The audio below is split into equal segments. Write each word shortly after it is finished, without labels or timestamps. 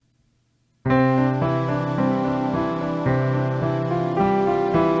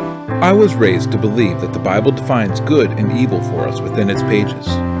I was raised to believe that the Bible defines good and evil for us within its pages.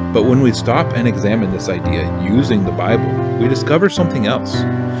 But when we stop and examine this idea using the Bible, we discover something else.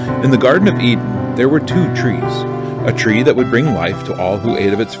 In the Garden of Eden, there were two trees, a tree that would bring life to all who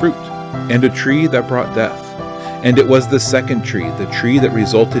ate of its fruit, and a tree that brought death. And it was the second tree, the tree that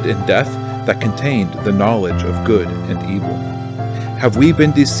resulted in death, that contained the knowledge of good and evil. Have we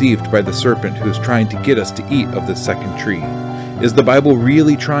been deceived by the serpent who is trying to get us to eat of the second tree? Is the Bible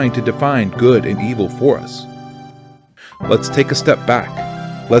really trying to define good and evil for us? Let's take a step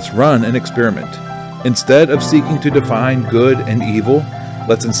back. Let's run an experiment. Instead of seeking to define good and evil,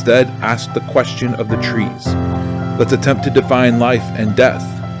 let's instead ask the question of the trees. Let's attempt to define life and death,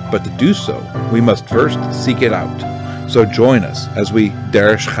 but to do so, we must first seek it out. So join us as we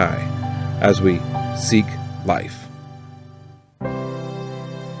Derish Chai, as we seek life.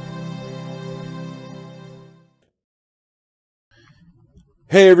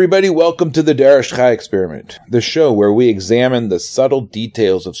 Hey everybody, welcome to the Derish Chai Experiment, the show where we examine the subtle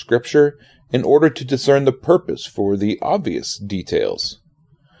details of Scripture in order to discern the purpose for the obvious details.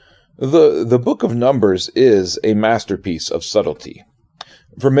 The book of Numbers is a masterpiece of subtlety.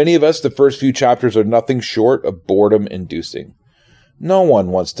 For many of us, the first few chapters are nothing short of boredom-inducing. No one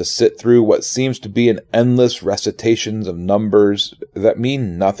wants to sit through what seems to be an endless recitation of numbers that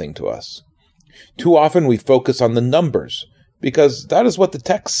mean nothing to us. Too often we focus on the numbers, because that is what the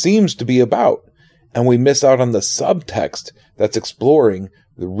text seems to be about, and we miss out on the subtext that's exploring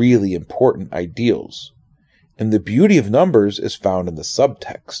the really important ideals. And the beauty of Numbers is found in the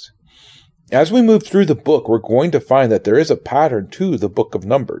subtext. As we move through the book, we're going to find that there is a pattern to the book of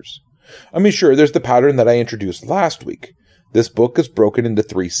Numbers. Sure, there's the pattern that I introduced last week. This book is broken into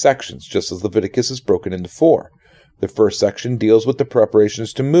 3 sections, just as Leviticus is broken into 4. The first section deals with the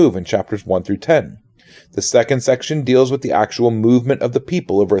preparations to move in chapters 1 through 10. The second section deals with the actual movement of the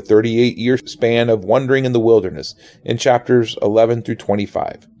people over a 38-year span of wandering in the wilderness in chapters 11 through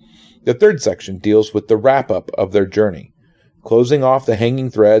 25. The third section deals with the wrap-up of their journey, closing off the hanging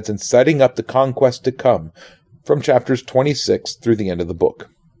threads and setting up the conquest to come from chapters 26 through the end of the book.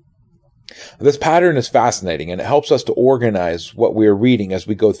 This pattern is fascinating, and it helps us to organize what we are reading as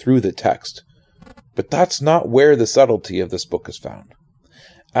we go through the text. But that's not where the subtlety of this book is found.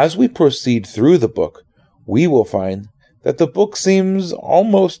 As we proceed through the book, we will find that the book seems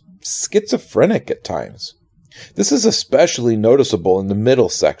almost schizophrenic at times. This is especially noticeable in the middle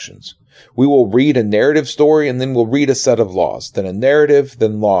sections. We will read a narrative story and then we'll read a set of laws, then a narrative,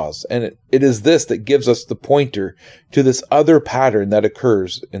 then laws. And it is this that gives us the pointer to this other pattern that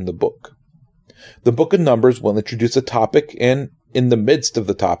occurs in the book. The book of Numbers will introduce a topic, and in the midst of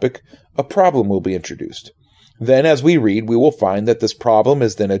the topic, a problem will be introduced. Then, as we read, we will find that this problem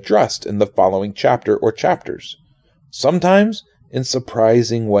is then addressed in the following chapter or chapters, sometimes in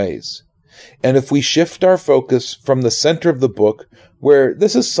surprising ways. And if we shift our focus from the center of the book, where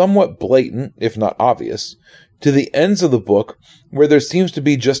this is somewhat blatant, if not obvious, to the ends of the book, where there seems to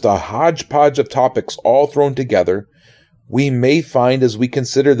be just a hodgepodge of topics all thrown together, we may find as we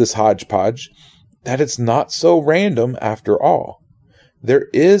consider this hodgepodge that it's not so random after all. There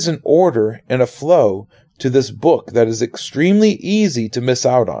is an order and a flow to this book that is extremely easy to miss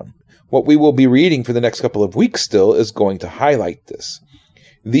out on. What we will be reading for the next couple of weeks still is going to highlight this.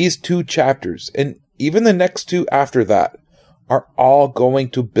 These 2 chapters, and even the next 2 after that, are all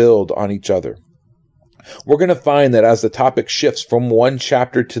going to build on each other. We're going to find that as the topic shifts from one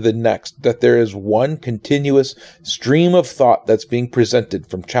chapter to the next, that there is one continuous stream of thought that's being presented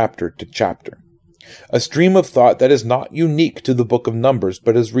from chapter to chapter. A stream of thought that is not unique to the book of Numbers,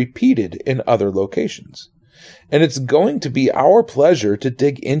 but is repeated in other locations. And it's going to be our pleasure to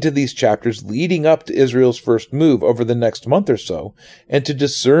dig into these chapters leading up to Israel's first move over the next month or so, and to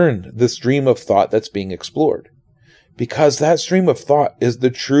discern the stream of thought that's being explored. Because that stream of thought is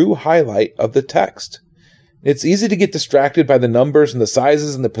the true highlight of the text. It's easy to get distracted by the numbers and the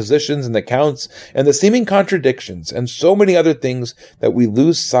sizes and the positions and the counts and the seeming contradictions and so many other things that we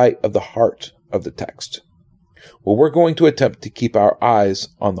lose sight of the heart of the text. Well, we're going to attempt to keep our eyes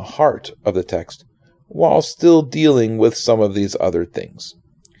on the heart of the text while still dealing with some of these other things.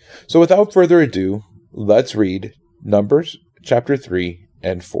 So without further ado, let's read Numbers chapter 3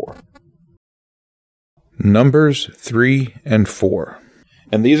 and 4. Numbers 3 and 4.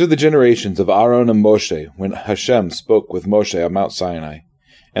 And these are the generations of Aaron and Moshe when Hashem spoke with Moshe on Mount Sinai.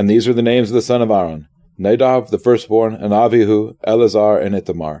 And these are the names of the son of Aaron, Nadab the firstborn, and Avihu, Eleazar, and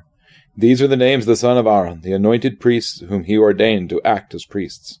Ithamar. These are the names of the son of Aaron, the anointed priests whom he ordained to act as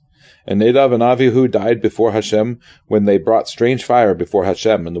priests. And Nadab and Avihu died before Hashem when they brought strange fire before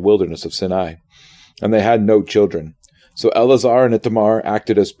Hashem in the wilderness of Sinai. And they had no children. So Eleazar and Ithamar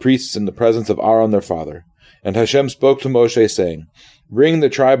acted as priests in the presence of Aaron their father. And Hashem spoke to Moshe, saying, Bring the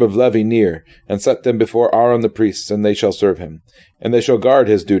tribe of Levi near, and set them before Aaron the priest, and they shall serve him. And they shall guard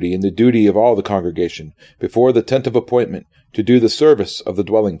his duty, and the duty of all the congregation, before the tent of appointment, to do the service of the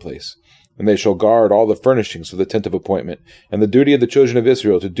dwelling place. And they shall guard all the furnishings of the tent of appointment, and the duty of the children of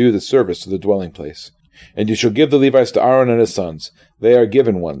Israel to do the service of the dwelling place. And you shall give the Levites to Aaron and his sons. They are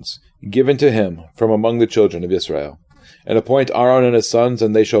given ones, given to him from among the children of Israel. And appoint Aaron and his sons,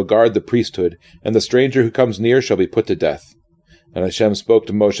 and they shall guard the priesthood, and the stranger who comes near shall be put to death. And Hashem spoke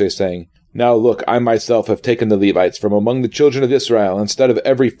to Moshe, saying, Now look, I myself have taken the Levites from among the children of Israel, instead of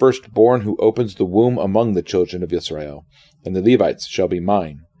every firstborn who opens the womb among the children of Israel. And the Levites shall be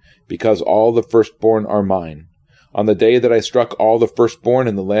mine, because all the firstborn are mine. On the day that I struck all the firstborn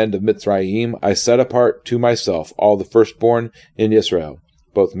in the land of Mitzrayim, I set apart to myself all the firstborn in Israel,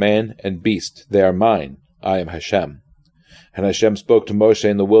 both man and beast. They are mine. I am Hashem. And Hashem spoke to Moshe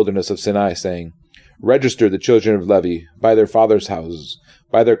in the wilderness of Sinai, saying, Register the children of Levi by their fathers' houses,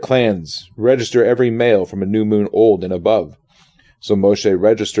 by their clans. Register every male from a new moon old and above. So Moshe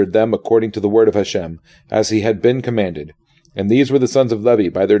registered them according to the word of Hashem, as he had been commanded. And these were the sons of Levi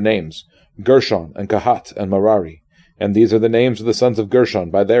by their names, Gershon and Kahat and Merari. And these are the names of the sons of Gershon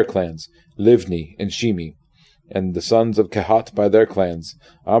by their clans, Livni and Shimi. And the sons of Kahat by their clans,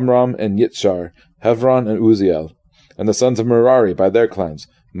 Amram and Yitzhar, Hevron and Uziel. And the sons of Merari by their clans,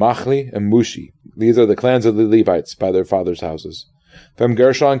 Machli and Mushi. These are the clans of the Levites by their fathers' houses. From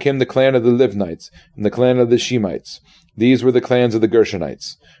Gershon came the clan of the Livnites, and the clan of the Shemites. These were the clans of the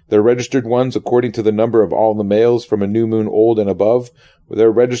Gershonites. Their registered ones, according to the number of all the males from a new moon old and above,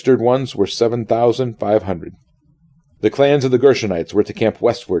 their registered ones were 7,500. The clans of the Gershonites were to camp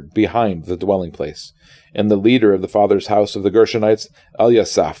westward, behind the dwelling place. And the leader of the father's house of the Gershonites,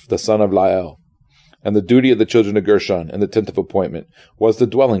 Eliasaph, the son of Lael. And the duty of the children of Gershon, and the tent of appointment, was the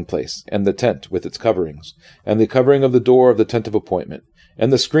dwelling place, and the tent with its coverings, and the covering of the door of the tent of appointment,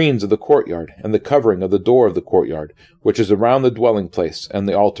 and the screens of the courtyard, and the covering of the door of the courtyard, which is around the dwelling place, and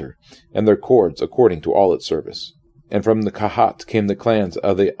the altar, and their cords according to all its service. And from the Kahat came the clans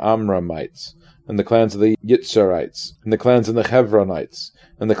of the Amramites, and the clans of the Yitzharites, and the clans of the Hevronites,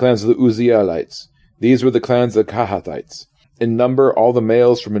 and the clans of the Uzielites. These were the clans of the Kahatites. In number, all the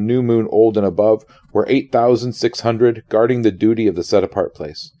males from a new moon old and above were 8,600, guarding the duty of the set-apart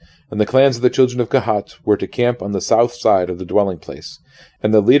place. And the clans of the children of Kahat were to camp on the south side of the dwelling place.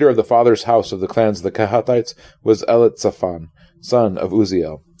 And the leader of the father's house of the clans of the Kahatites was Elitzaphan, son of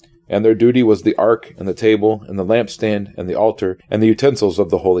Uziel. And their duty was the ark, and the table, and the lampstand, and the altar, and the utensils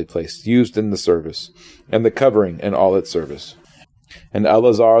of the holy place, used in the service, and the covering and all its service. And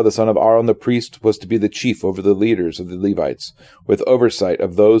Eleazar, the son of Aaron the priest, was to be the chief over the leaders of the Levites, with oversight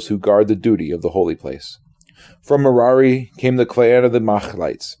of those who guard the duty of the holy place. From Merari came the clan of the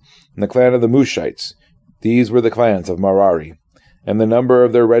Machlites, and the clan of the Mushites. These were the clans of Merari. And the number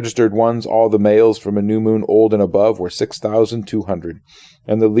of their registered ones, all the males from a new moon old and above, were 6,200.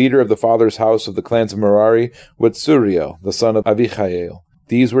 And the leader of the father's house of the clans of Merari was Suriel, the son of Avichael.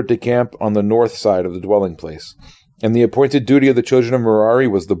 These were to camp on the north side of the dwelling place. And the appointed duty of the children of Merari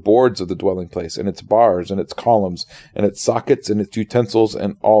was the boards of the dwelling place, and its bars, and its columns, and its sockets, and its utensils,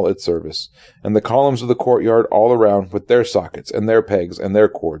 and all its service. And the columns of the courtyard all around, with their sockets, and their pegs, and their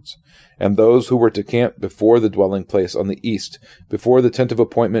cords. And those who were to camp before the dwelling place on the east, before the tent of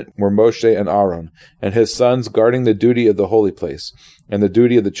appointment, were Moshe and Aaron, and his sons guarding the duty of the holy place, and the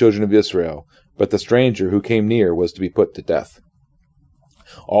duty of the children of Israel. But the stranger who came near was to be put to death.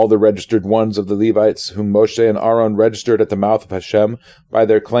 All the registered ones of the Levites, whom Moshe and Aaron registered at the mouth of Hashem, by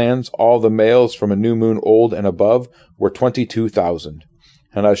their clans, all the males from a new moon old and above, were 22,000.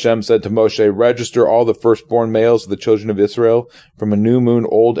 And Hashem said to Moshe, Register all the firstborn males of the children of Israel, from a new moon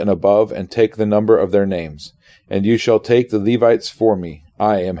old and above, and take the number of their names. And you shall take the Levites for me.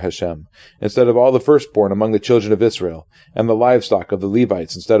 I am Hashem, instead of all the firstborn among the children of Israel, and the livestock of the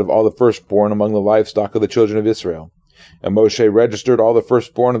Levites, instead of all the firstborn among the livestock of the children of Israel. And Moshe registered all the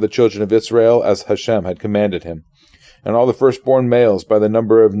firstborn of the children of Israel as Hashem had commanded him, and all the firstborn males by the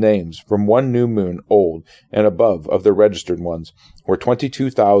number of names, from one new moon old and above of the registered ones, were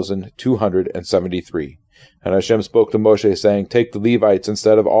 22,273. And Hashem spoke to Moshe, saying, Take the Levites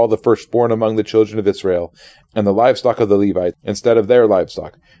instead of all the firstborn among the children of Israel, and the livestock of the Levites instead of their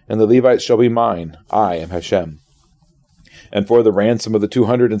livestock, and the Levites shall be mine. I am Hashem. And for the ransom of the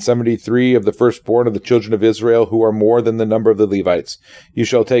 273 of the firstborn of the children of Israel, who are more than the number of the Levites, you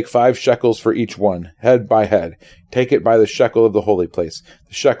shall take 5 shekels for each one, head by head. Take it by the shekel of the holy place,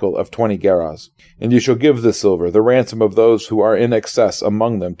 the shekel of 20 gerahs. And you shall give the silver, the ransom of those who are in excess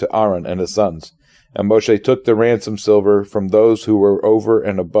among them, to Aaron and his sons. And Moshe took the ransom silver from those who were over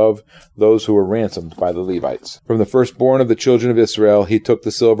and above those who were ransomed by the Levites. From the firstborn of the children of Israel, he took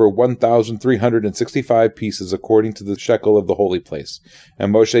the silver 1,365 pieces according to the shekel of the holy place.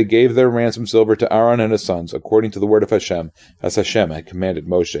 And Moshe gave their ransom silver to Aaron and his sons, according to the word of Hashem, as Hashem had commanded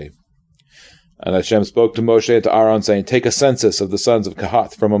Moshe. And Hashem spoke to Moshe and to Aaron, saying, Take a census of the sons of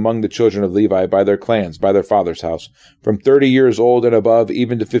Kohath from among the children of Levi by their clans, by their father's house, from 30 years old and above,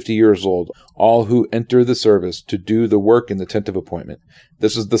 even to 50 years old, all who enter the service to do the work in the tent of appointment.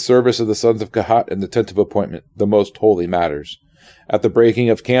 This is the service of the sons of Kohath in the tent of appointment, the most holy matters. At the breaking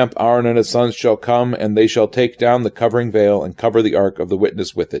of camp, Aaron and his sons shall come, and they shall take down the covering veil, and cover the ark of the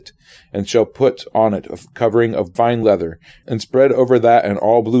witness with it, and shall put on it a covering of fine leather, and spread over that an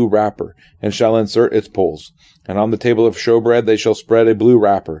all-blue wrapper, and shall insert its poles. And on the table of showbread they shall spread a blue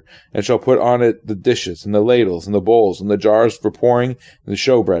wrapper, and shall put on it the dishes, and the ladles, and the bowls, and the jars for pouring, and the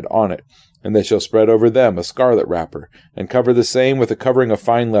showbread on it. And they shall spread over them a scarlet wrapper, and cover the same with a covering of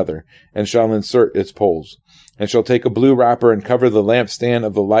fine leather, and shall insert its poles. And shall take a blue wrapper and cover the lampstand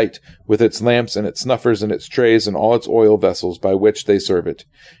of the light with its lamps and its snuffers and its trays and all its oil vessels by which they serve it.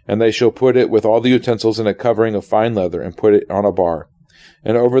 And they shall put it with all the utensils in a covering of fine leather and put it on a bar.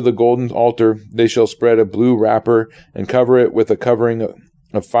 And over the golden altar they shall spread a blue wrapper and cover it with a covering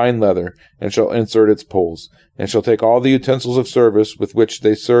of fine leather, and shall insert its poles, and shall take all the utensils of service with which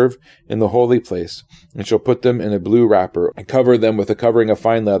they serve in the holy place, and shall put them in a blue wrapper, and cover them with a covering of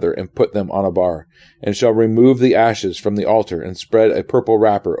fine leather, and put them on a bar, and shall remove the ashes from the altar, and spread a purple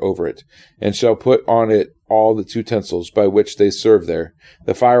wrapper over it, and shall put on it all the utensils by which they serve there,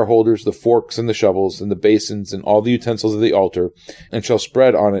 the fire holders, the forks, and the shovels, and the basins, and all the utensils of the altar, and shall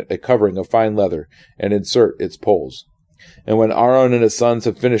spread on it a covering of fine leather, and insert its poles. And when Aaron and his sons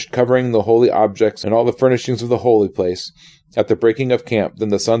have finished covering the holy objects and all the furnishings of the holy place, at the breaking of camp, then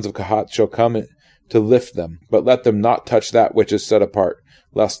the sons of Kohath shall come to lift them, but let them not touch that which is set apart,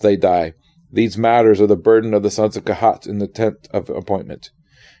 lest they die. These matters are the burden of the sons of Kohath in the tent of appointment.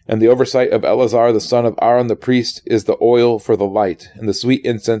 And the oversight of Eleazar the son of Aaron the priest is the oil for the light, and the sweet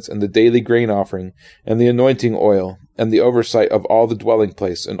incense, and the daily grain offering, and the anointing oil, and the oversight of all the dwelling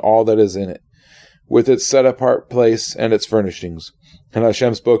place, and all that is in it, with its set-apart place and its furnishings. And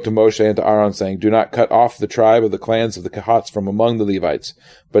Hashem spoke to Moshe and to Aaron, saying, Do not cut off the tribe of the clans of the Kohaths from among the Levites,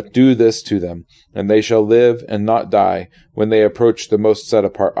 but do this to them, and they shall live and not die when they approach the most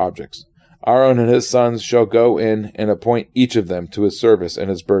set-apart objects. Aaron and his sons shall go in and appoint each of them to his service and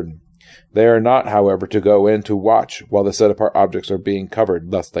his burden. They are not, however, to go in to watch while the set-apart objects are being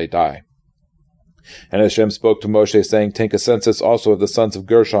covered, lest they die. And Hashem spoke to Moshe, saying, Take a census also of the sons of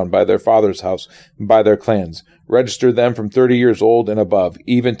Gershon by their father's house, and by their clans. Register them from 30 years old and above,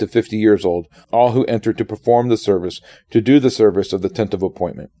 even to 50 years old, all who enter to perform the service, to do the service of the tent of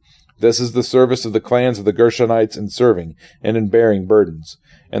appointment. This is the service of the clans of the Gershonites in serving, and in bearing burdens.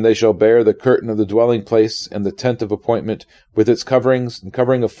 And they shall bear the curtain of the dwelling place, and the tent of appointment, with its coverings, and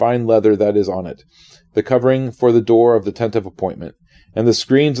covering of fine leather that is on it, the covering for the door of the tent of appointment, and the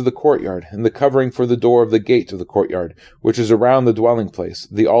screens of the courtyard, and the covering for the door of the gate of the courtyard, which is around the dwelling place,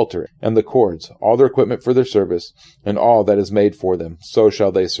 the altar, and the cords, all their equipment for their service, and all that is made for them, so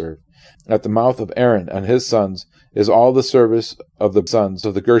shall they serve. At the mouth of Aaron and his sons is all the service of the sons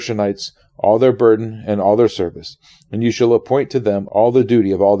of the Gershonites, all their burden and all their service, and you shall appoint to them all the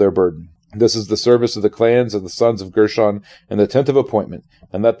duty of all their burden. This is the service of the clans of the sons of Gershon and the tent of appointment,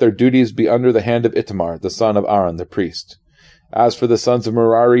 and let their duties be under the hand of Itamar, the son of Aaron the priest. As for the sons of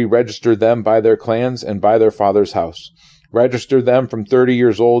Merari, register them by their clans and by their father's house. Register them from 30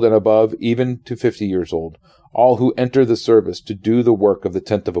 years old and above, even to 50 years old, all who enter the service to do the work of the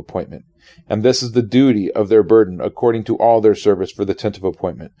tent of appointment. And this is the duty of their burden, according to all their service for the tent of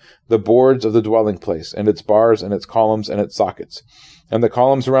appointment, the boards of the dwelling place, and its bars, and its columns, and its sockets, and the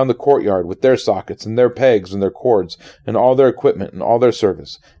columns around the courtyard, with their sockets, and their pegs, and their cords, and all their equipment, and all their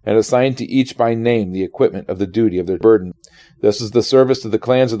service, and assign to each by name the equipment of the duty of their burden. This is the service to the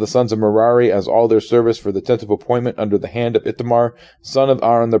clans of the sons of Merari, as all their service for the tent of appointment under the hand of Itamar, son of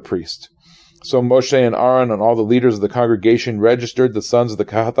Aaron the priest. So Moshe and Aaron and all the leaders of the congregation registered the sons of the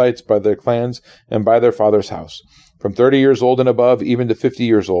Kohathites by their clans and by their father's house, from 30 years old and above, even to 50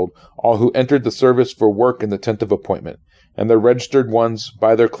 years old, all who entered the service for work in the tent of appointment. And the registered ones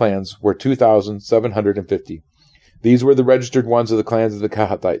by their clans were 2,750. These were the registered ones of the clans of the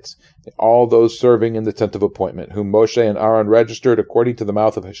Kohathites, all those serving in the tent of appointment, whom Moshe and Aaron registered according to the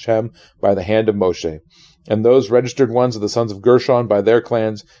mouth of Hashem by the hand of Moshe. And those registered ones of the sons of Gershon by their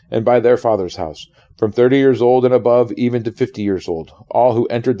clans and by their father's house, from 30 years old and above, even to 50 years old, all who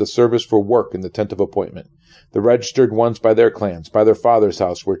entered the service for work in the tent of appointment. The registered ones by their clans, by their father's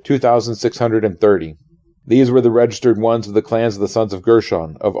house, were 2,630. These were the registered ones of the clans of the sons of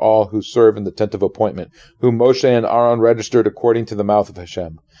Gershon, of all who serve in the tent of appointment, whom Moshe and Aaron registered according to the mouth of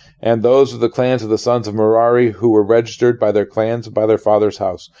Hashem. And those of the clans of the sons of Merari, who were registered by their clans and by their father's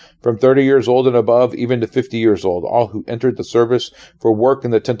house, from 30 years old and above, even to 50 years old, all who entered the service for work in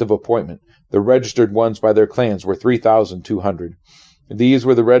the tent of appointment. The registered ones by their clans were 3,200. These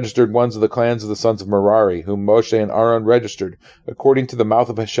were the registered ones of the clans of the sons of Merari, whom Moshe and Aaron registered, according to the mouth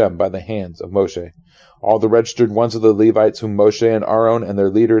of Hashem, by the hands of Moshe. All the registered ones of the Levites, whom Moshe and Aaron and their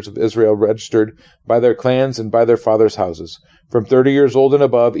leaders of Israel registered, by their clans and by their fathers' houses, from 30 years old and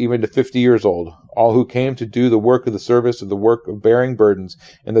above, even to 50 years old, all who came to do the work of the service of the work of bearing burdens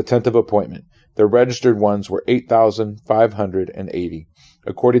in the tent of appointment. The registered ones were 8,580.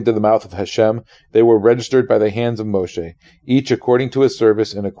 According to the mouth of Hashem, they were registered by the hands of Moshe, each according to his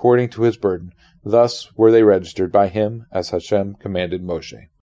service and according to his burden. Thus were they registered by him, as Hashem commanded Moshe.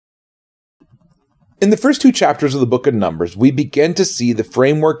 In the first 2 chapters of the book of Numbers, we begin to see the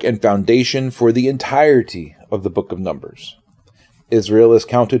framework and foundation for the entirety of the book of Numbers. Israel is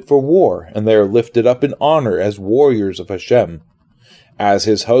counted for war, and they are lifted up in honor as warriors of Hashem, as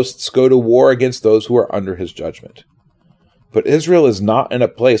his hosts go to war against those who are under his judgment. But Israel is not in a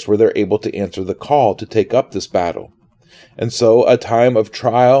place where they're able to answer the call to take up this battle. And so a time of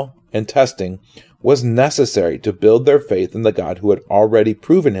trial and testing was necessary to build their faith in the God who had already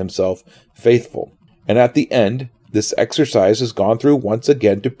proven himself faithful. And at the end, this exercise has gone through once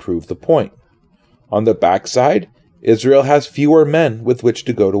again to prove the point. On the backside, Israel has fewer men with which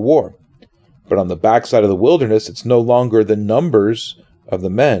to go to war. But on the backside of the wilderness, it's no longer the numbers of the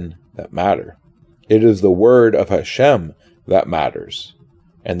men that matter. It is the word of Hashem that matters.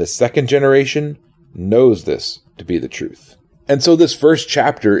 And the second generation knows this to be the truth. And so this first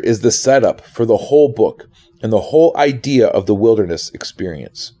chapter is the setup for the whole book and the whole idea of the wilderness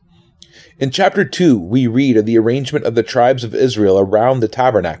experience. In chapter 2, we read of the arrangement of the tribes of Israel around the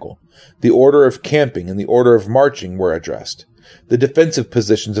tabernacle. The order of camping and the order of marching were addressed. The defensive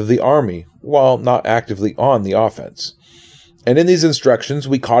positions of the army, while not actively on the offense. And in these instructions,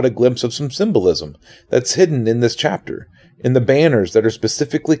 we caught a glimpse of some symbolism that's hidden in this chapter, in the banners that are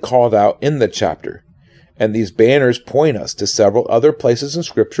specifically called out in the chapter. And these banners point us to several other places in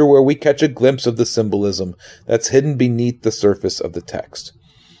Scripture where we catch a glimpse of the symbolism that's hidden beneath the surface of the text.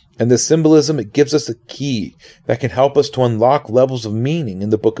 And this symbolism, it gives us a key that can help us to unlock levels of meaning in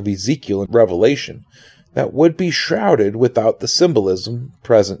the book of Ezekiel and Revelation that would be shrouded without the symbolism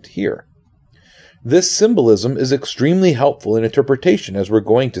present here. This symbolism is extremely helpful in interpretation, as we're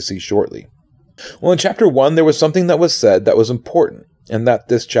going to see shortly. Well, in chapter 1, there was something that was said that was important, and that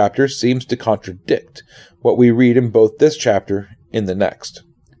this chapter seems to contradict what we read in both this chapter and the next.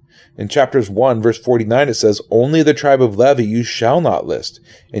 In chapters 1, verse 49, it says, "Only the tribe of Levi you shall not list,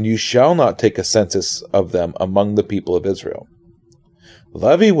 and you shall not take a census of them among the people of Israel."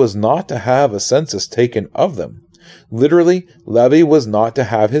 Levi was not to have a census taken of them. Literally, Levi was not to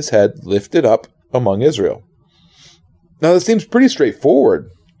have his head lifted up among Israel. Now, this seems pretty straightforward.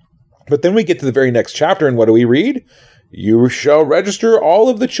 But then we get to the very next chapter, and what do we read? "You shall register all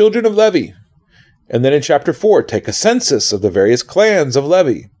of the children of Levi." And then in chapter 4, take a census of the various clans of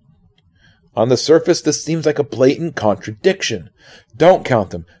Levi. On the surface, this seems like a blatant contradiction. Don't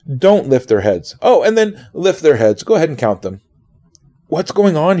count them. Don't lift their heads. Oh, and then lift their heads. Go ahead and count them. What's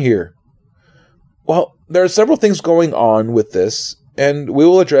going on here? Well, there are several things going on with this, and we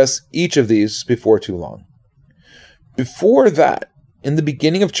will address each of these before too long. Before that, in the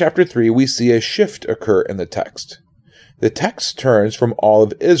beginning of chapter 3, we see a shift occur in the text. The text turns from all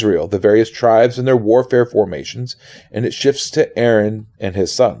of Israel, the various tribes and their warfare formations, and it shifts to Aaron and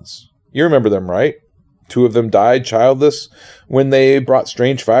his sons. You remember them, right? 2 of them died childless when they brought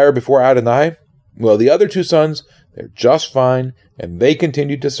strange fire before Adonai. Well, the other 2 sons, they're just fine, and they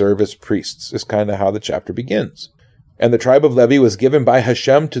continued to serve as priests, is kind of how the chapter begins. And the tribe of Levi was given by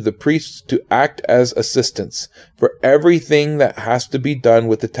Hashem to the priests to act as assistants for everything that has to be done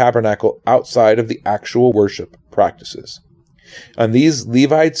with the tabernacle outside of the actual worship practices. And these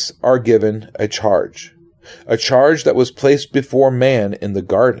Levites are given a charge that was placed before man in the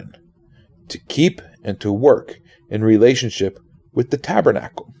garden, to keep and to work in relationship with the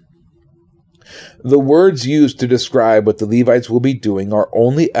tabernacle. The words used to describe what the Levites will be doing are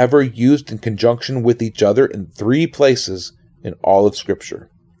only ever used in conjunction with each other in 3 places in all of Scripture.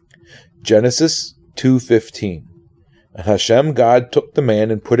 Genesis 2:15. And Hashem God took the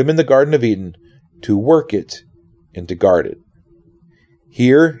man and put him in the Garden of Eden to work it and to guard it.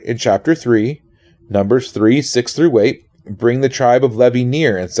 Here in chapter 3, Numbers 3:6-8, bring the tribe of Levi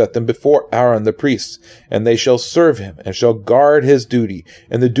near, and set them before Aaron the priest, and they shall serve him, and shall guard his duty,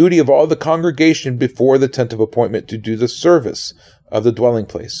 and the duty of all the congregation before the tent of appointment to do the service of the dwelling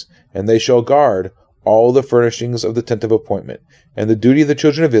place. And they shall guard all the furnishings of the tent of appointment, and the duty of the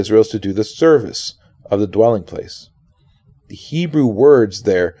children of Israel is to do the service of the dwelling place. The Hebrew words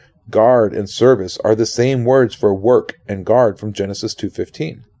there, guard and service, are the same words for work and guard from Genesis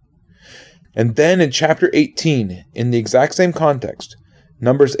 2:15. And then in chapter 18, in the exact same context,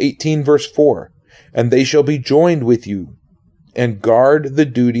 Numbers 18 verse 4, and they shall be joined with you, and guard the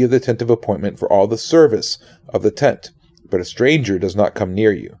duty of the tent of appointment for all the service of the tent, but a stranger does not come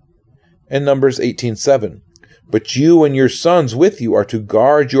near you. And Numbers 18:7, but you and your sons with you are to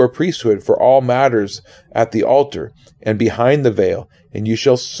guard your priesthood for all matters at the altar and behind the veil, and you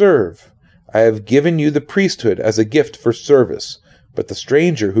shall serve. I have given you the priesthood as a gift for service, but the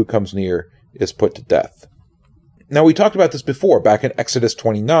stranger who comes near is put to death. Now, we talked about this before, back in Exodus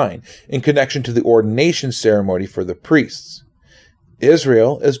 29, in connection to the ordination ceremony for the priests.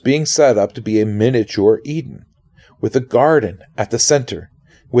 Israel is being set up to be a miniature Eden, with a garden at the center,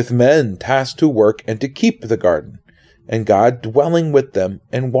 with men tasked to work and to keep the garden, and God dwelling with them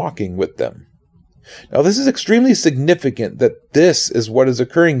and walking with them. Now, this is extremely significant that this is what is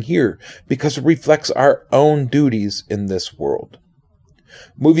occurring here, because it reflects our own duties in this world.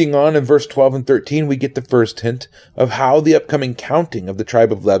 Moving on in verse 12 and 13, we get the first hint of how the upcoming counting of the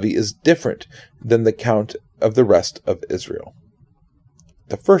tribe of Levi is different than the count of the rest of Israel.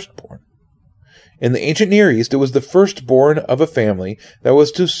 The firstborn. In the ancient Near East, it was the firstborn of a family that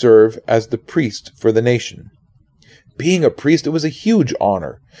was to serve as the priest for the nation. Being a priest, it was a huge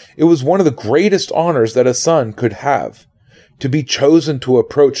honor. It was one of the greatest honors that a son could have, to be chosen to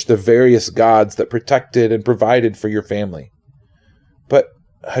approach the various gods that protected and provided for your family. But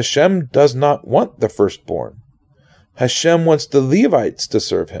Hashem does not want the firstborn. Hashem wants the Levites to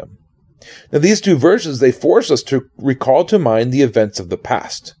serve him. Now, these 2 verses, they force us to recall to mind the events of the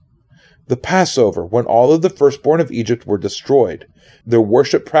past. The Passover, when all of the firstborn of Egypt were destroyed. Their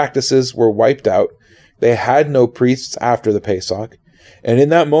worship practices were wiped out. They had no priests after the Pesach. And in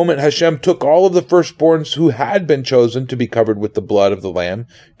that moment, Hashem took all of the firstborns who had been chosen to be covered with the blood of the lamb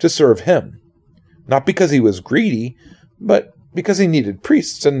to serve him. Not because he was greedy, but because he needed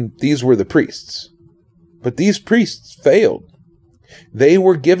priests, and these were the priests. But these priests failed. They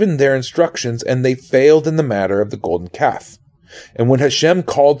were given their instructions, and they failed in the matter of the golden calf. And when Hashem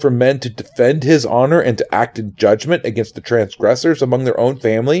called for men to defend his honor and to act in judgment against the transgressors among their own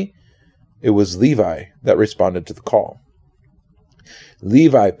family, it was Levi that responded to the call.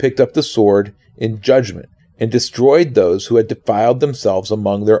 Levi picked up the sword in judgment and destroyed those who had defiled themselves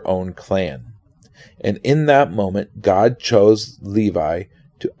among their own clan. And in that moment, God chose Levi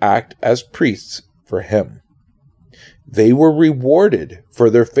to act as priests for him. They were rewarded for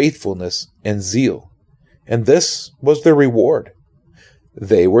their faithfulness and zeal, and this was their reward.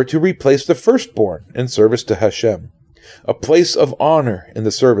 They were to replace the firstborn in service to Hashem, a place of honor in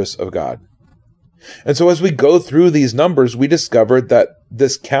the service of God. And so as we go through these numbers, we discovered that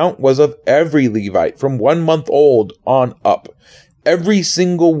this count was of every Levite from 1 month old on up. Every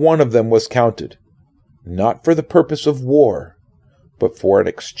single one of them was counted. Not for the purpose of war, but for an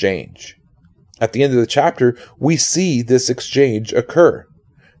exchange. At the end of the chapter, we see this exchange occur.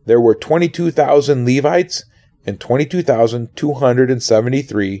 There were 22,000 Levites and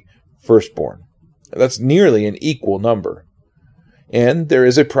 22,273 firstborn. That's nearly an equal number. And there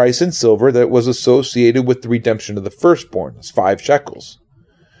is a price in silver that was associated with the redemption of the firstborn. It's 5 shekels.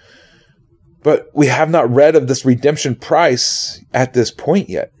 But we have not read of this redemption price at this point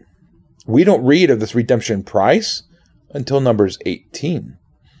yet. We don't read of this redemption price until Numbers 18.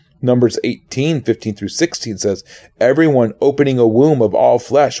 Numbers 18, 15-16 says, everyone opening a womb of all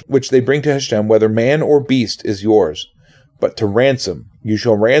flesh, which they bring to Hashem, whether man or beast, is yours. But to ransom, you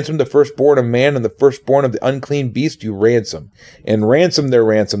shall ransom the firstborn of man, and the firstborn of the unclean beast you ransom. And ransom their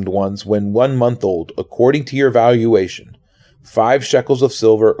ransomed ones when 1 month old, according to your valuation. 5 shekels of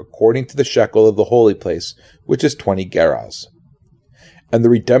silver, according to the shekel of the holy place, which is 20 gerahs. And the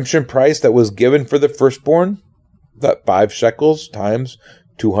redemption price that was given for the firstborn, that 5 shekels times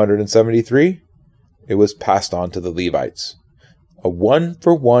 273, it was passed on to the Levites. A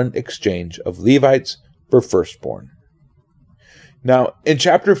 1-for-1 exchange of Levites for firstborn. Now, in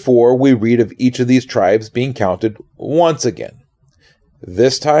chapter 4, we read of each of these tribes being counted once again.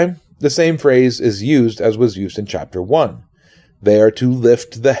 This time, the same phrase is used as was used in chapter 1. They are to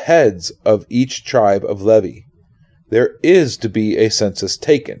lift the heads of each tribe of Levi. There is to be a census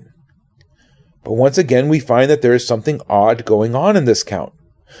taken. But once again, we find that there is something odd going on in this count.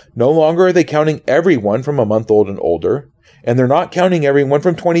 No longer are they counting everyone from a month old and older, and they're not counting everyone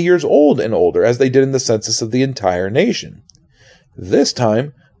from 20 years old and older as they did in the census of the entire nation. This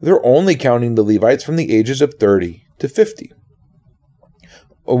time, they're only counting the Levites from the ages of 30 to 50.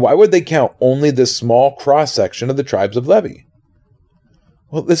 Why would they count only this small cross-section of the tribes of Levi?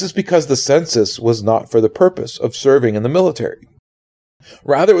 Well, this is because the census was not for the purpose of serving in the military.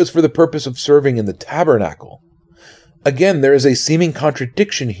 Rather, it was for the purpose of serving in the tabernacle. Again, there is a seeming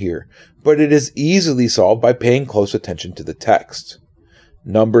contradiction here, but it is easily solved by paying close attention to the text.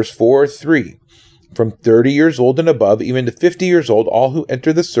 Numbers 4:3. From 30 years old and above, even to 50 years old, all who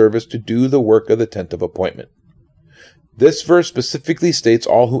enter the service to do the work of the tent of appointment. This verse specifically states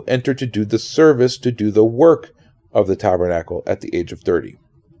all who enter to do the service to do the work of the tabernacle at the age of 30.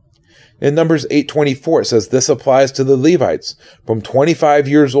 In Numbers 8:24, it says this applies to the Levites from 25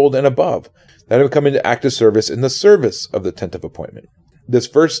 years old and above that have come into active service in the service of the tent of appointment. This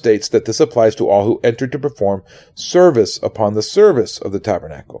verse states that this applies to all who enter to perform service upon the service of the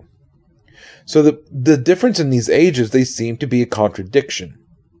tabernacle. So the difference in these ages, they seem to be a contradiction.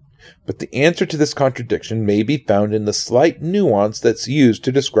 But the answer to this contradiction may be found in the slight nuance that's used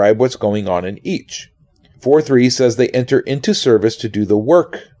to describe what's going on in each. 4:3 says they enter into service to do the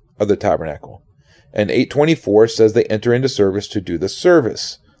work of the tabernacle, and 8:24 says they enter into service to do the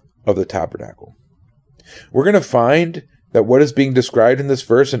service of the tabernacle. We're going to find that what is being described in this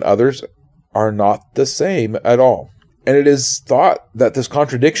verse and others are not the same at all. And it is thought that this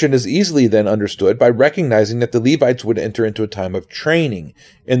contradiction is easily then understood by recognizing that the Levites would enter into a time of training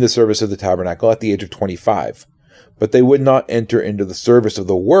in the service of the tabernacle at the age of 25. But they would not enter into the service of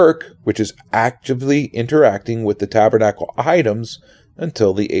the work, which is actively interacting with the tabernacle items,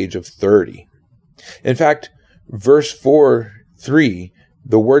 until the age of 30. In fact, verse 4:3,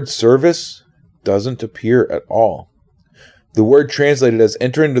 the word service doesn't appear at all. The word translated as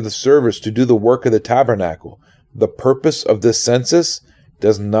enter into the service to do the work of the tabernacle, the purpose of this census,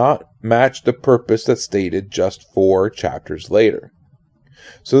 does not match the purpose that's stated just 4 chapters later.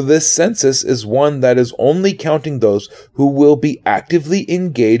 So this census is one that is only counting those who will be actively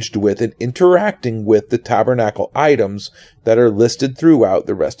engaged with and interacting with the tabernacle items that are listed throughout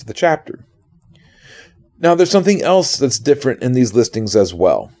the rest of the chapter. Now, there's something else that's different in these listings as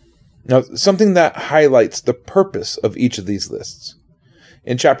well. Now, something that highlights the purpose of each of these lists.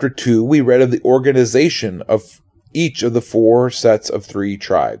 In chapter 2, we read of the organization of each of the 4 sets of 3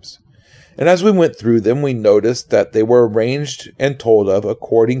 tribes. And as we went through them, we noticed that they were arranged and told of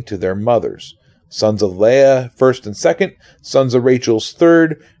according to their mothers. Sons of Leah, first and second, sons of Rachel's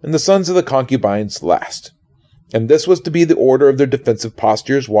third, and the sons of the concubines last. And this was to be the order of their defensive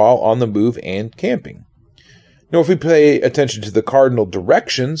postures while on the move and camping. Now, if we pay attention to the cardinal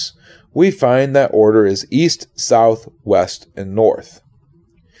directions, we find that order is east, south, west, and north.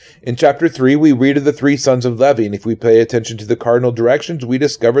 In chapter 3, we read of the 3 sons of Levi, and if we pay attention to the cardinal directions, we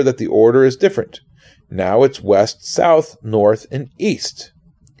discover that the order is different. Now it's west, south, north, and east.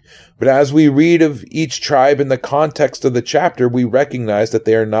 But as we read of each tribe in the context of the chapter, we recognize that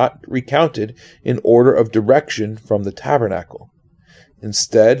they are not recounted in order of direction from the tabernacle.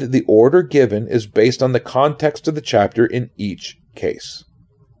 Instead, the order given is based on the context of the chapter in each case.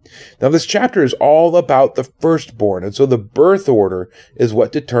 Now, this chapter is all about the firstborn, and so the birth order is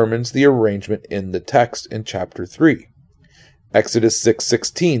what determines the arrangement in the text in chapter 3. Exodus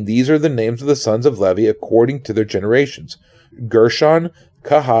 6:16, these are the names of the sons of Levi according to their generations, Gershon,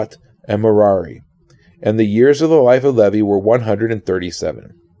 Kahat, and Merari. And the years of the life of Levi were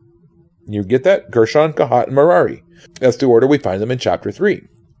 137. You get that? Gershon, Kahat, and Merari. That's the order we find them in chapter 3.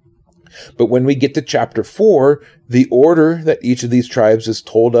 But when we get to chapter 4, the order that each of these tribes is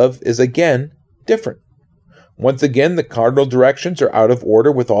told of is again different. Once again, the cardinal directions are out of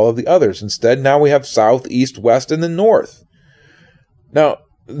order with all of the others. Instead, now we have south, east, west, and the north. Now,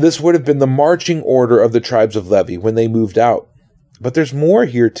 this would have been the marching order of the tribes of Levi when they moved out. But there's more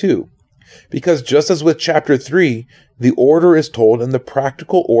here too. Because just as with chapter 3, the order is told in the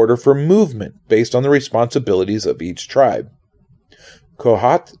practical order for movement based on the responsibilities of each tribe.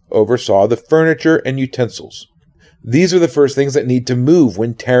 Kohath oversaw the furniture and utensils. These are the first things that need to move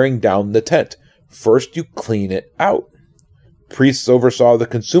when tearing down the tent. First, you clean it out. Priests oversaw the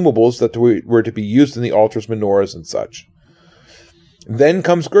consumables that were to be used in the altars, menorahs, and such. Then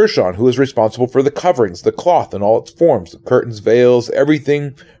comes Gershon, who is responsible for the coverings, the cloth in all its forms, the curtains, veils,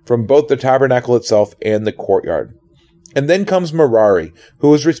 everything from both the tabernacle itself and the courtyard. And then comes Merari,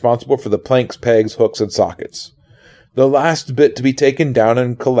 who is responsible for the planks, pegs, hooks, and sockets. The last bit to be taken down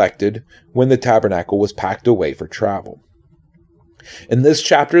and collected when the tabernacle was packed away for travel. In this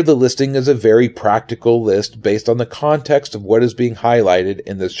chapter, the listing is a very practical list based on the context of what is being highlighted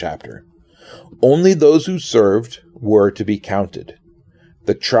in this chapter. Only those who served were to be counted.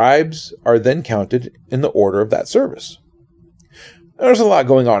 The tribes are then counted in the order of that service. There's a lot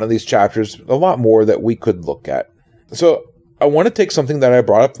going on in these chapters, a lot more that we could look at. So I want to take something that I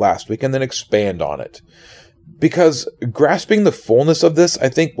brought up last week and then expand on it. Because grasping the fullness of this, I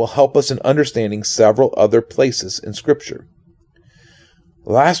think, will help us in understanding several other places in Scripture.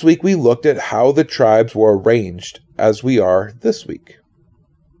 Last week, we looked at how the tribes were arranged as we are this week.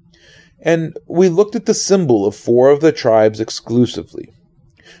 And we looked at the symbol of 4 of the tribes exclusively.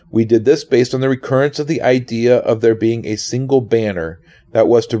 We did this based on the recurrence of the idea of there being a single banner that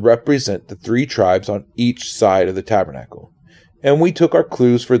was to represent the 3 tribes on each side of the tabernacle. And we took our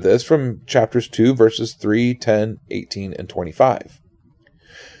clues for this from chapters 2, verses 3, 10, 18, and 25.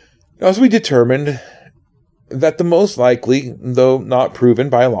 As we determined that the most likely, though not proven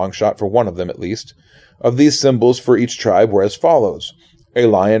by a long shot for one of them at least, of these symbols for each tribe were as follows: a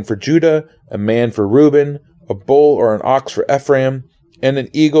lion for Judah, a man for Reuben, a bull or an ox for Ephraim, and an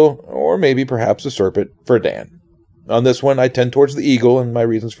eagle, or maybe perhaps a serpent, for Dan. On this one, I tend towards the eagle, and my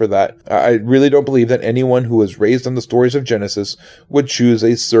reasons for that. I really don't believe that anyone who was raised on the stories of Genesis would choose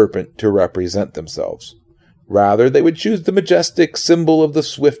a serpent to represent themselves. Rather, they would choose the majestic symbol of the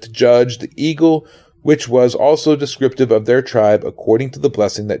swift judge, the eagle, which was also descriptive of their tribe according to the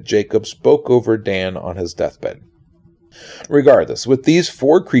blessing that Jacob spoke over Dan on his deathbed. Regardless, with these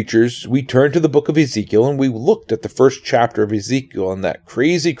 4 creatures, we turned to the book of Ezekiel and we looked at the first chapter of Ezekiel and that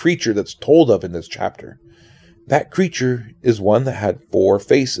crazy creature that's told of in this chapter. That creature is one that had 4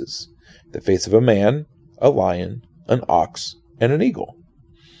 faces: the face of a man, a lion, an ox, and an eagle.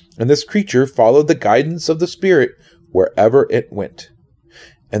 And this creature followed the guidance of the Spirit wherever it went.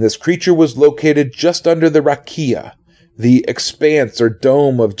 And this creature was located just under the rakia, the expanse or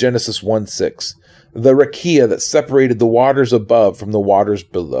dome of Genesis 1:6, the rakia that separated the waters above from the waters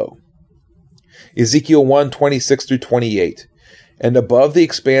below. Ezekiel 1:26 through 28. And above the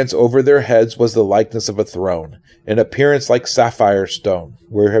expanse over their heads was the likeness of a throne, in appearance like sapphire stone.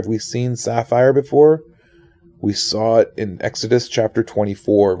 Where have we seen sapphire before? We saw it in Exodus chapter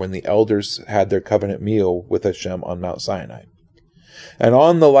 24 when the elders had their covenant meal with Hashem on Mount Sinai. And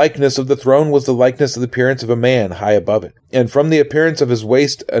on the likeness of the throne was the likeness of the appearance of a man high above it. And from the appearance of his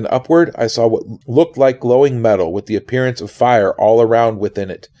waist and upward, I saw what looked like glowing metal, with the appearance of fire all around within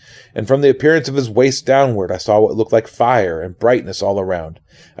it. And from the appearance of his waist downward, I saw what looked like fire and brightness all around,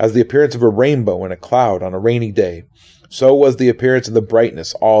 as the appearance of a rainbow in a cloud on a rainy day. So was the appearance of the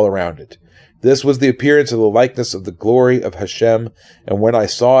brightness all around it. This was the appearance of the likeness of the glory of Hashem. And when I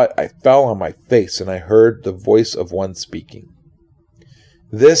saw it, I fell on my face, and I heard the voice of one speaking.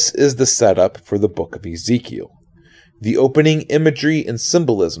 This is the setup for the book of Ezekiel, the opening imagery and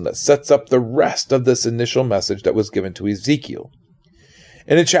symbolism that sets up the rest of this initial message that was given to Ezekiel.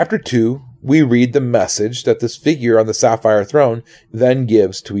 And in chapter 2, we read the message that this figure on the sapphire throne then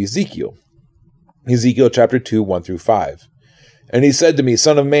gives to Ezekiel. Ezekiel chapter 2, 1 through 5. And he said to me,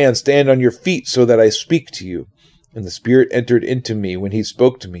 Son of man, stand on your feet so that I speak to you. And the Spirit entered into me when he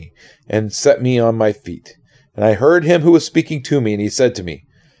spoke to me, and set me on my feet. And I heard him who was speaking to me, and he said to me,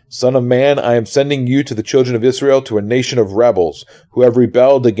 Son of man, I am sending you to the children of Israel, to a nation of rebels, who have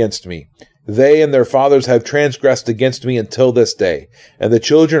rebelled against me. They and their fathers have transgressed against me until this day, and the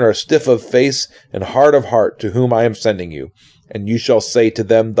children are stiff of face and hard of heart, to whom I am sending you. And you shall say to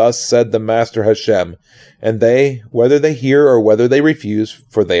them, Thus said the Master Hashem. And they, whether they hear or whether they refuse,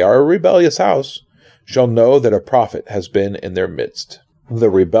 for they are a rebellious house, shall know that a prophet has been in their midst. The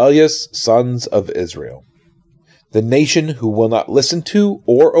rebellious sons of Israel. The nation who will not listen to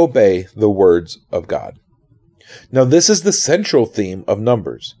or obey the words of God. Now this is the central theme of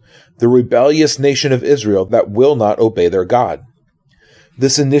Numbers, the rebellious nation of Israel that will not obey their God.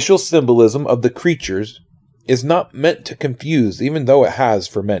 This initial symbolism of the creatures is not meant to confuse, even though it has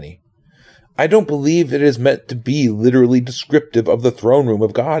for many. I don't believe it is meant to be literally descriptive of the throne room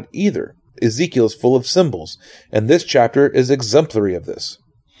of God either. Ezekiel is full of symbols, and this chapter is exemplary of this.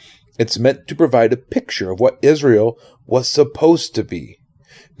 It's meant to provide a picture of what Israel was supposed to be.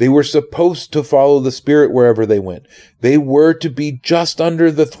 They were supposed to follow the Spirit wherever they went. They were to be just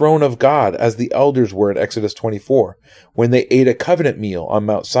under the throne of God, as the elders were in Exodus 24, when they ate a covenant meal on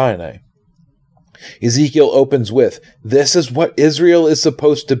Mount Sinai. Ezekiel opens with, "This is what Israel is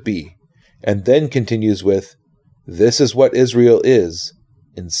supposed to be," and then continues with, "This is what Israel is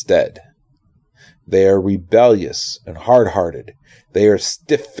instead." They are rebellious and hard-hearted. They are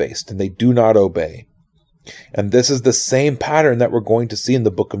stiff-faced and they do not obey. And this is the same pattern that we're going to see in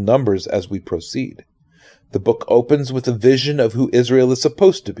the book of Numbers as we proceed. The book opens with a vision of who Israel is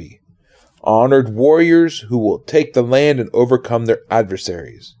supposed to be. Honored warriors who will take the land and overcome their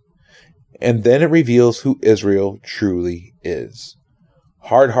adversaries. And then it reveals who Israel truly is.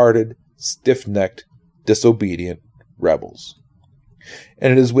 Hard-hearted, stiff-necked, disobedient rebels.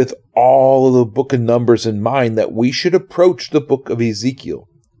 And it is with all of the book of Numbers in mind that we should approach the book of Ezekiel.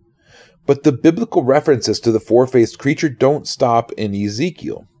 But the biblical references to the four-faced creature don't stop in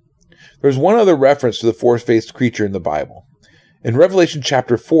Ezekiel. There's one other reference to the four-faced creature in the Bible. In Revelation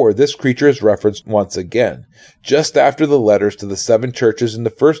chapter 4, this creature is referenced once again, just after the letters to the 7 churches in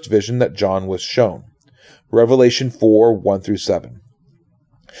the first vision that John was shown. Revelation 4, 1-7.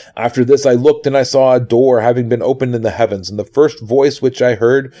 After this I looked, and I saw a door having been opened in the heavens, and the first voice which I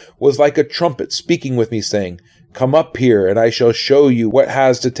heard was like a trumpet speaking with me, saying, "Come up here, and I shall show you what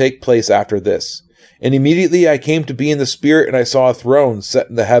has to take place after this." And immediately I came to be in the Spirit, and I saw a throne set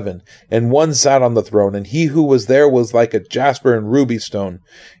in the heaven, and one sat on the throne, and he who was there was like a jasper and ruby stone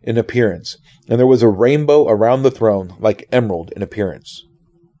in appearance, and there was a rainbow around the throne, like emerald in appearance.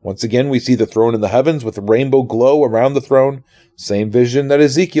 Once again, we see the throne in the heavens with a rainbow glow around the throne, same vision that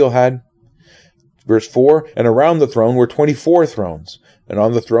Ezekiel had. Verse 4, and around the throne were 24 thrones, and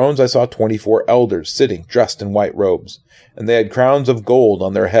on the thrones I saw 24 elders sitting, dressed in white robes, and they had crowns of gold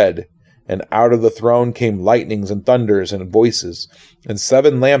on their head. And out of the throne came lightnings and thunders and voices, and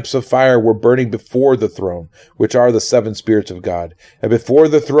 7 lamps of fire were burning before the throne, which are the 7 spirits of God. And before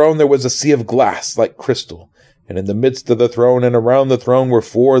the throne there was a sea of glass like crystal, and in the midst of the throne and around the throne were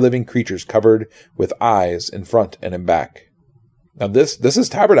 4 living creatures covered with eyes in front and in back. Now this is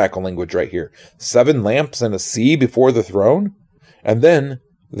tabernacle language right here. 7 lamps and a sea before the throne, and then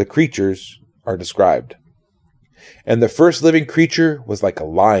the creatures are described. And the first living creature was like a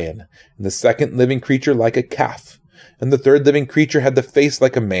lion, and the second living creature like a calf, and the third living creature had the face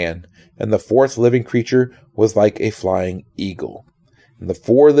like a man, and the fourth living creature was like a flying eagle. And the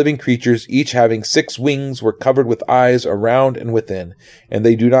 4 living creatures, each having 6 wings, were covered with eyes around and within, and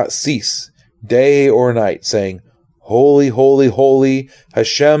they do not cease, day or night, saying, "Holy, holy, holy,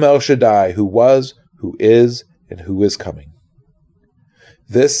 Hashem El Shaddai, who was, who is, and who is coming."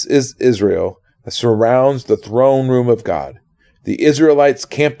 This is Israel that surrounds the throne room of God. The Israelites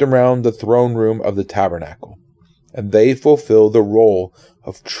camped around the throne room of the tabernacle, and they fulfill the role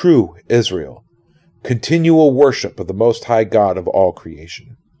of true Israel, continual worship of the Most High God of all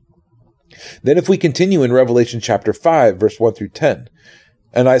creation. Then if we continue in Revelation chapter 5, verse 1-10,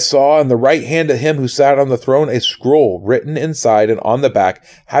 and I saw in the right hand of him who sat on the throne a scroll written inside and on the back,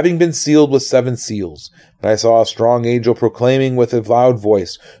 having been sealed with 7 seals. And I saw a strong angel proclaiming with a loud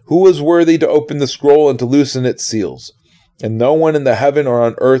voice, "Who is worthy to open the scroll and to loosen its seals?" And no one in the heaven or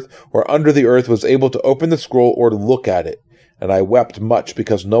on earth or under the earth was able to open the scroll or to look at it. And I wept much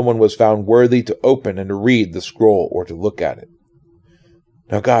because no one was found worthy to open and to read the scroll or to look at it.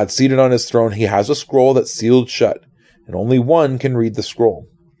 Now God, seated on his throne, he has a scroll that's sealed shut, and only one can read the scroll.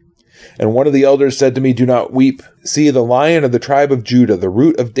 And one of the elders said to me, "Do not weep. See, the Lion of the tribe of Judah, the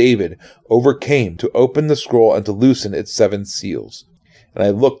Root of David, overcame to open the scroll and to loosen its 7 seals." And I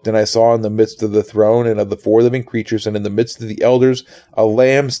looked, and I saw in the midst of the throne and of the 4 living creatures, and in the midst of the elders, a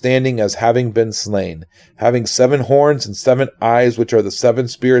lamb standing as having been slain, having 7 horns and 7 eyes, which are the 7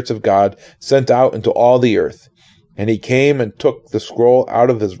 spirits of God, sent out into all the earth. And he came and took the scroll out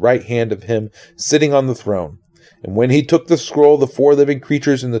of his right hand of him sitting on the throne. And when he took the scroll, the 4 living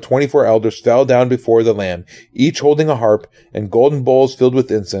creatures and the 24 elders fell down before the Lamb, each holding a harp and golden bowls filled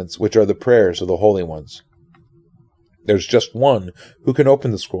with incense, which are the prayers of the holy ones. There's just one who can open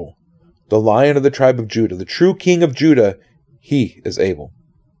the scroll, the Lion of the tribe of Judah, the true King of Judah. He is able.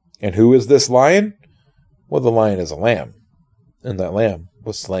 And who is this lion? Well, the lion is a lamb, and that lamb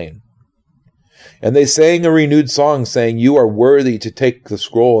was slain. And they sang a renewed song, saying, "You are worthy to take the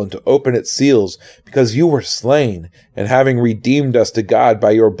scroll and to open its seals, because you were slain, and having redeemed us to God by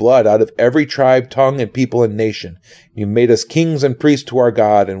your blood out of every tribe, tongue, and people and nation, you made us kings and priests to our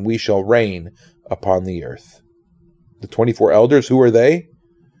God, and we shall reign upon the earth." The 24 elders, who are they?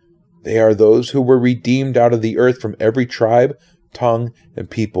 They are those who were redeemed out of the earth from every tribe, tongue,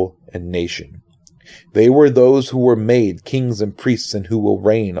 and people and nation. They were those who were made kings and priests and who will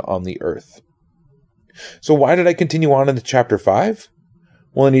reign on the earth. So why did I continue on into chapter 5?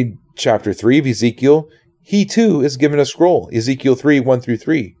 Well, in chapter 3 of Ezekiel, he too is given a scroll, Ezekiel 3,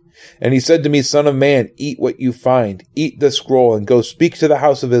 1-3. And he said to me, Son of man, eat what you find. Eat the scroll and go speak to the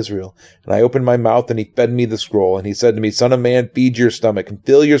house of Israel. And I opened my mouth and he fed me the scroll. And he said to me, Son of man, feed your stomach and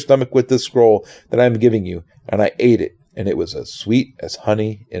fill your stomach with the scroll that I am giving you. And I ate it, and it was as sweet as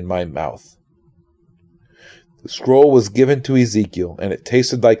honey in my mouth. The scroll was given to Ezekiel, and it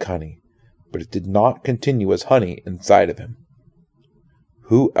tasted like honey, but it did not continue as honey inside of him.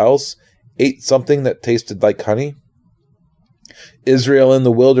 Who else ate something that tasted like honey? Israel in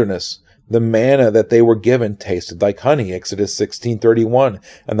the wilderness. The manna that they were given tasted like honey, Exodus 16:31.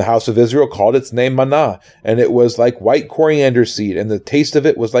 And the house of Israel called its name manna, and it was like white coriander seed, and the taste of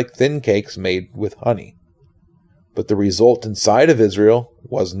it was like thin cakes made with honey. But the result inside of Israel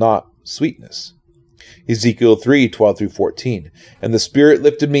was not sweetness. Ezekiel 3:12-14. And the Spirit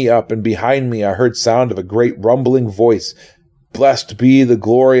lifted me up, and behind me I heard sound of a great rumbling voice. Blessed be the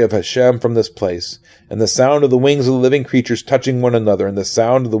glory of Hashem from this place, and the sound of the wings of the living creatures touching one another, and the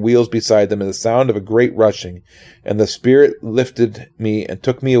sound of the wheels beside them, and the sound of a great rushing. And the Spirit lifted me and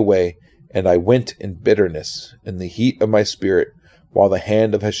took me away, and I went in bitterness, in the heat of my spirit, while the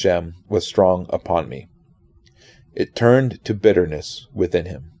hand of Hashem was strong upon me. It turned to bitterness within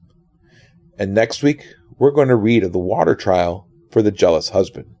him. And next week, we're going to read of the water trial for the jealous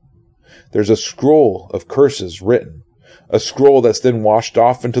husband. There's a scroll of curses written, a scroll that's then washed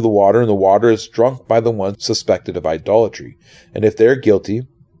off into the water, and the water is drunk by the ones suspected of idolatry. And if they're guilty,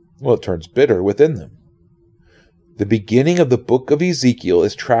 well, it turns bitter within them. The beginning of the book of Ezekiel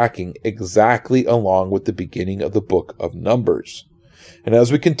is tracking exactly along with the beginning of the book of Numbers. And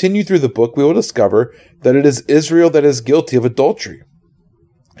as we continue through the book, we will discover that it is Israel that is guilty of adultery.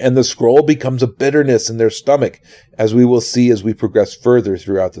 And the scroll becomes a bitterness in their stomach, as we will see as we progress further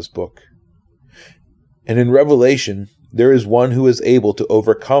throughout this book. And in Revelation, there is one who is able to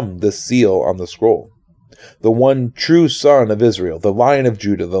overcome the seal on the scroll. The one true Son of Israel, the Lion of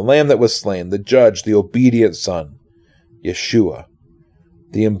Judah, the Lamb that was slain, the Judge, the obedient Son, Yeshua,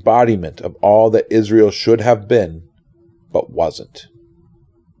 the embodiment of all that Israel should have been, but wasn't.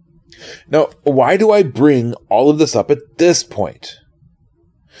 Now, why do I bring all of this up at this point?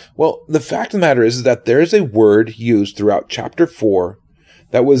 Well, the fact of the matter is that there is a word used throughout chapter 4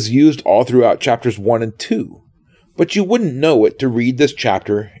 that was used all throughout chapters 1 and 2, but you wouldn't know it to read this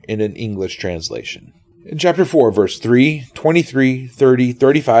chapter in an English translation. In chapter 4, verse 3, 23, 30,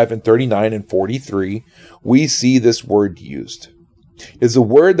 35, and 39, and 43, we see this word used. It is a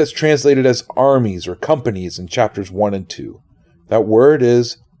word that's translated as armies or companies in chapters 1 and 2. That word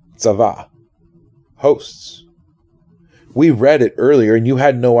is tzava, hosts. We read it earlier and you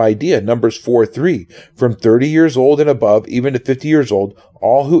had no idea. Numbers 4:3. From 30 years old and above, even to 50 years old,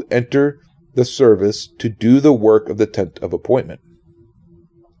 all who enter the service to do the work of the tent of appointment.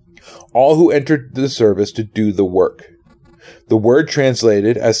 All who entered the service to do the work. The word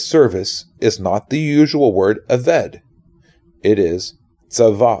translated as service is not the usual word aved. It is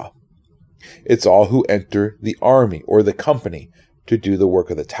tzava. It's all who enter the army or the company to do the work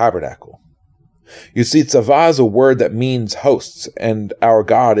of the tabernacle. You see, tzava is a word that means hosts, and our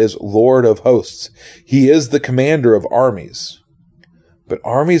God is Lord of hosts. He is the commander of armies. But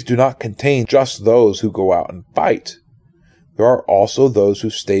armies do not contain just those who go out and fight. There are also those who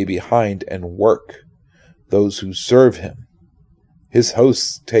stay behind and work, those who serve him. His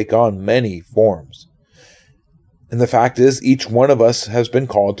hosts take on many forms. And the fact is, each one of us has been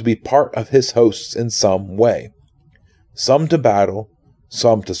called to be part of his hosts in some way. Some to battle,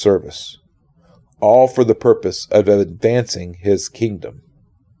 some to service. All for the purpose of advancing his kingdom.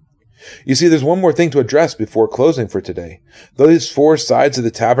 You see, there's one more thing to address before closing for today. Those 4 sides of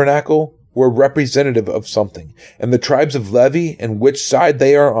the tabernacle were representative of something, and the tribes of Levi and which side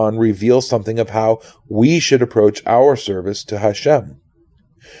they are on reveal something of how we should approach our service to Hashem.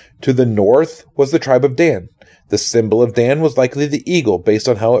 To the north was the tribe of Dan. The symbol of Dan was likely the eagle, based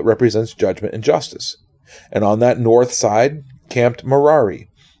on how it represents judgment and justice. And on that north side camped Merari,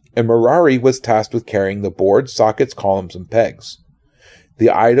 and Merari was tasked with carrying the boards, sockets, columns, and pegs, the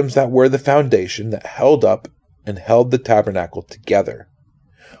items that were the foundation that held up and held the tabernacle together.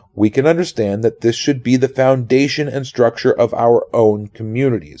 We can understand that this should be the foundation and structure of our own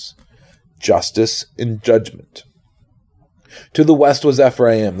communities, justice and judgment. To the west was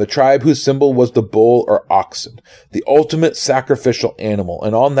Ephraim, the tribe whose symbol was the bull or oxen, the ultimate sacrificial animal,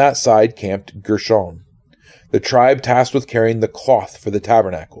 and on that side camped Gershon, the tribe tasked with carrying the cloth for the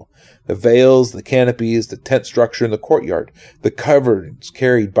tabernacle, the veils, the canopies, the tent structure in the courtyard, the coverings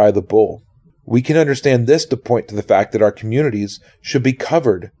carried by the bull. We can understand this to point to the fact that our communities should be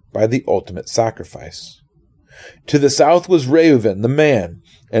covered by the ultimate sacrifice. To the south was Reuven, the man,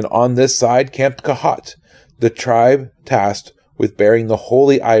 and on this side camped Kahat, the tribe tasked with bearing the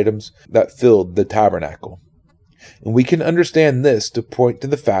holy items that filled the tabernacle. And we can understand this to point to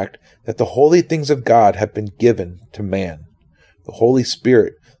the fact that the holy things of God have been given to man. The Holy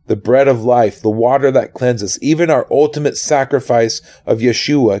Spirit, the bread of life, the water that cleanses, even our ultimate sacrifice of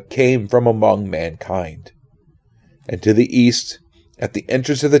Yeshua came from among mankind. And to the east, at the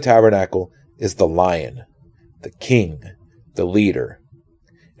entrance of the tabernacle, is the lion, the king, the leader.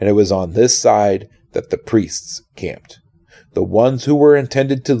 And it was on this side that the priests camped, the ones who were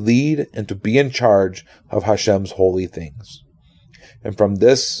intended to lead and to be in charge of Hashem's holy things. And from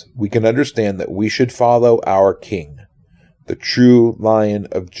this, we can understand that we should follow our king, the true Lion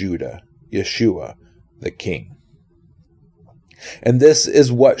of Judah, Yeshua, the King. And this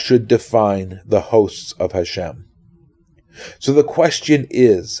is what should define the hosts of Hashem. So the question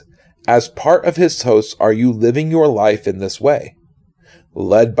is, as part of his hosts, are you living your life in this way?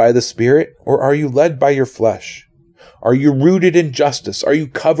 Led by the Spirit, or are you led by your flesh? Are you rooted in justice? Are you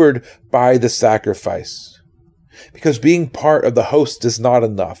covered by the sacrifice? Because being part of the host is not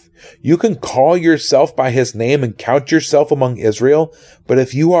enough. You can call yourself by his name and count yourself among Israel, but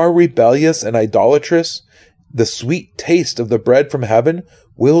if you are rebellious and idolatrous, the sweet taste of the bread from heaven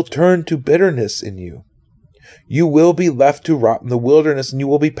will turn to bitterness in you. You will be left to rot in the wilderness, and you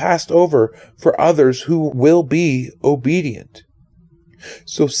will be passed over for others who will be obedient.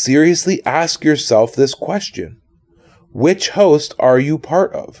 So seriously ask yourself this question. Which host are you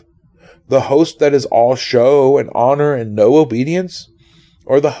part of? The host that is all show and honor and no obedience?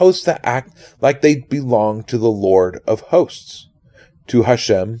 Or the hosts that act like they belong to the Lord of hosts, to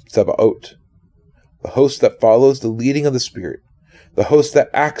Hashem Tzebaot? The host that follows the leading of the Spirit. The host that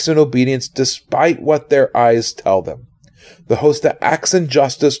acts in obedience despite what their eyes tell them. The host that acts in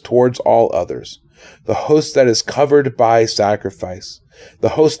justice towards all others. The host that is covered by sacrifice. The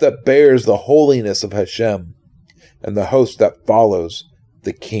host that bears the holiness of Hashem. And the host that follows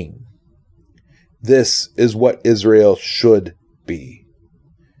the King. This is what Israel should be.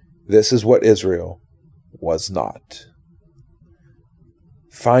 This is what Israel was not.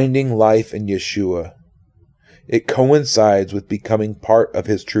 Finding life in Yeshua, it coincides with becoming part of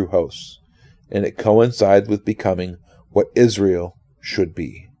his true hosts, and it coincides with becoming what Israel should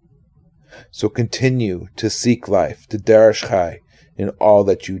be. So continue to seek life, to Darash Chai, in all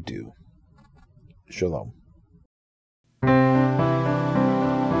that you do. Shalom.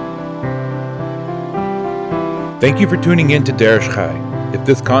 Thank you for tuning in to Darash Chai. If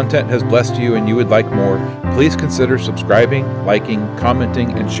this content has blessed you and you would like more, please consider subscribing, liking,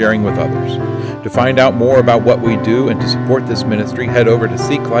 commenting, and sharing with others. To find out more about what we do and to support this ministry, head over to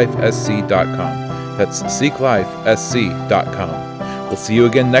seeklifesc.com. That's seeklifesc.com. We'll see you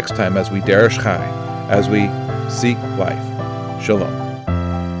again next time as we Darash Chai, as we seek life. Shalom.